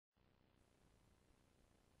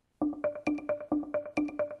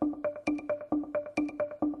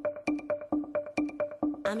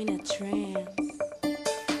I'm in a trance.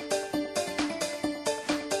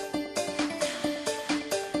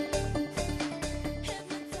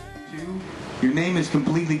 Your name is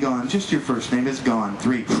completely gone. Just your first name is gone.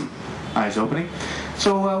 3. Eyes opening.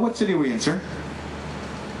 So, what city are we in, sir?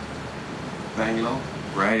 Bangalore.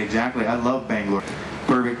 Right, exactly. I love Bangalore.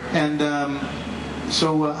 Perfect. And,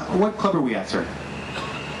 what club are we at, sir?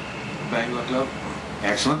 Bangalore Club.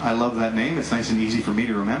 Excellent. I love that name. It's nice and easy for me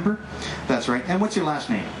to remember. That's right. And what's your last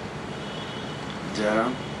name?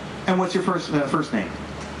 Gavin. And what's your first name?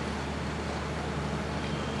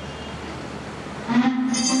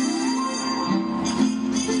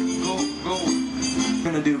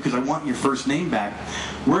 We're going to do, because I want your first name back,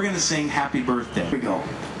 we're going to sing Happy Birthday. Here we go.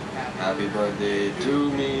 Happy birthday to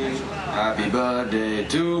me. Happy birthday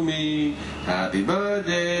to me. Happy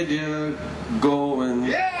birthday, dear Gavin.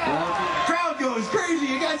 Yeah! Crowd goes crazy.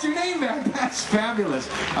 You got your name back. That's fabulous.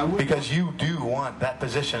 Because you do want that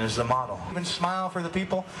position as the model. Even smile for the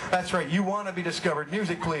people. That's right. You want to be discovered.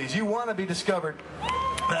 Music, please. You want to be discovered.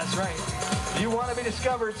 That's right. You want to be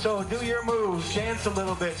discovered, so do your moves, dance a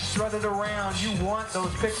little bit, strut it around. You want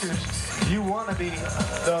those pictures. You want to be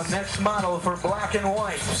the next model for Black and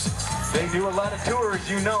White. They do a lot of tours.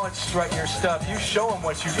 You know it's strut your stuff. You show them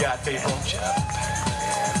what you got, people.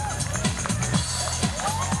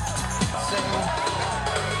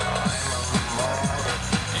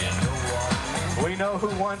 We know who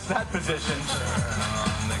wants that position.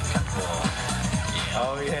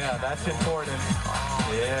 Oh yeah, that's important.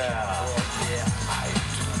 Yeah.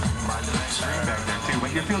 Screen back there too,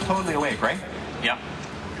 but you feel totally awake, right? Yeah.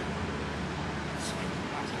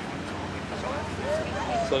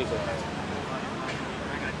 Sorry, sir.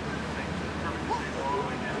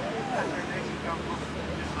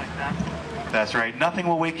 That's right. Nothing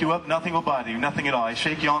will wake you up, nothing will bother you, nothing at all. I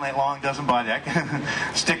shake you all night long, doesn't bother you. I can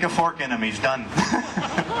stick a fork in him, he's done.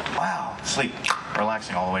 Wow. Sleep.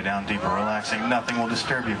 Relaxing all the way down, deeper, relaxing. Nothing will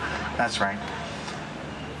disturb you. That's right.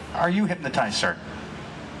 Are you hypnotized, sir?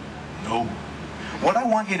 No. What I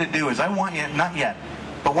want you to do is, I want you, not yet,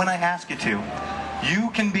 but when I ask you to, you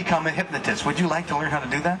can become a hypnotist. Would you like to learn how to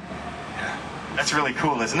do that? Yeah. That's really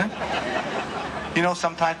cool, isn't it? You know,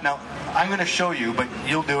 sometimes, now, I'm going to show you, but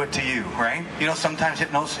you'll do it to you, right? You know, sometimes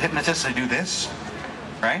hypnotists, they do this,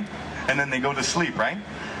 right? And then they go to sleep, right?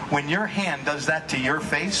 When your hand does that to your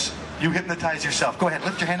face, you hypnotize yourself. Go ahead,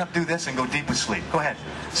 lift your hand up, do this, and go deep with sleep. Go ahead.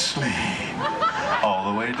 Sleep.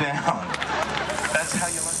 All the way down. That's how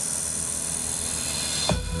you learn.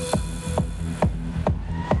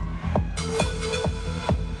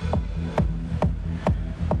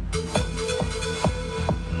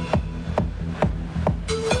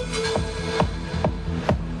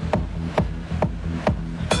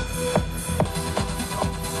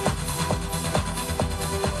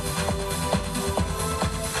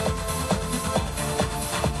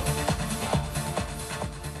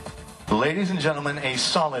 Ladies and gentlemen, a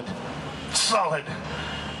solid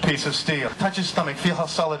piece of steel. Touch his stomach, feel how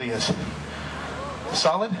solid he is.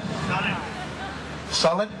 Solid?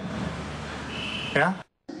 Solid? Yeah?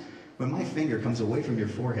 When my finger comes away from your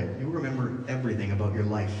forehead, you remember everything about your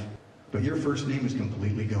life. But your first name is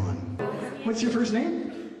completely gone. What's your first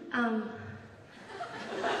name?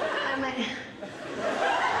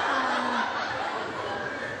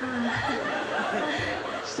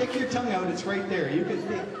 Stick your tongue out, it's right there. You can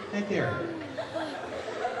see, right there.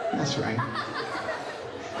 That's right.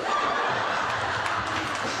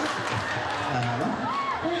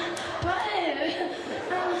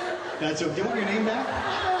 That's okay. Do you want your name back?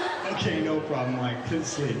 Okay, no problem, Mike. Good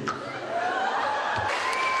sleep.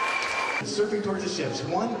 Surfing towards the ships.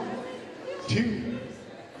 1, 2,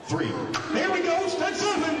 3. There we go. Start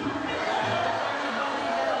surfing.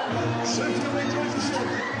 Surfing away towards the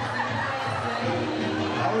ships.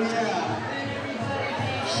 Oh yeah.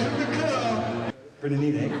 Shoot the curl. Pretty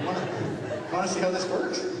neat, eh? Want to see how this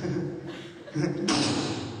works?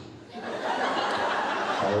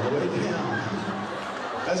 All the way down.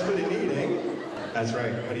 That's pretty neat, eh? That's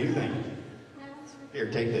right. What do you think? Here,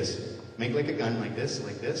 take this. Make like a gun, like this,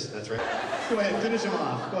 like this. That's right. Go ahead, finish him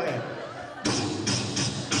off. Go ahead.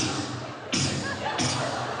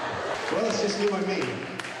 Well, it's just you and me.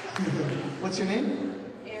 What's your name?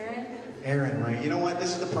 Aaron, right? You know what?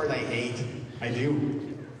 This is the part I hate. I do.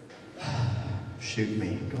 Shoot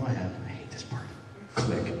me. Go ahead. I hate this part.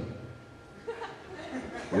 Click.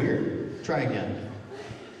 Weird. Try again.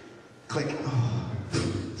 Click. Oh,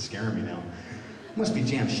 scaring me now. Must be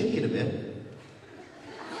jammed. Shake it a bit.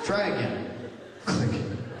 Try again. Click.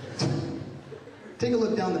 Take a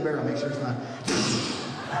look down the barrel. Make sure it's not.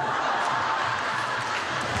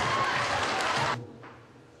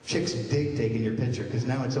 Chicks dig taking your picture because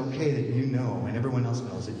now it's okay that you know and everyone else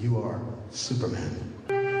knows that you are Superman.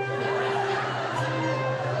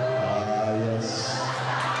 Yes.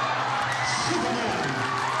 Superman.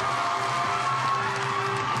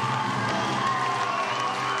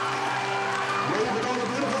 Wave it over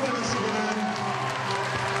beautiful women, Superman.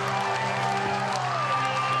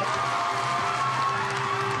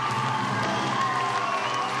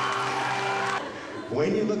 When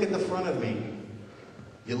you look at the front of me,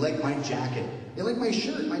 you like my jacket. You like my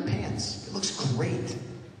shirt, my pants. It looks great.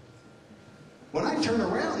 When I turn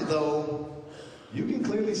around, though, you can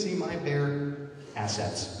clearly see my bare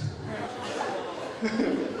assets.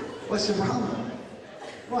 What's the problem?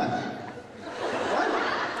 What? What?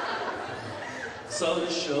 So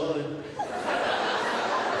should.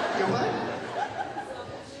 You what?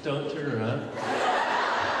 Don't turn around.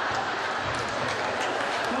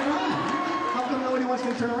 Turn around. How come nobody wants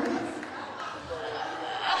me to turn around?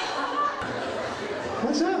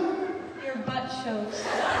 What's up? Your butt shows.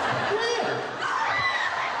 Where?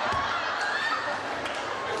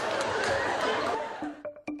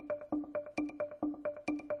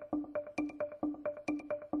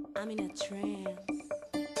 I'm in a trance.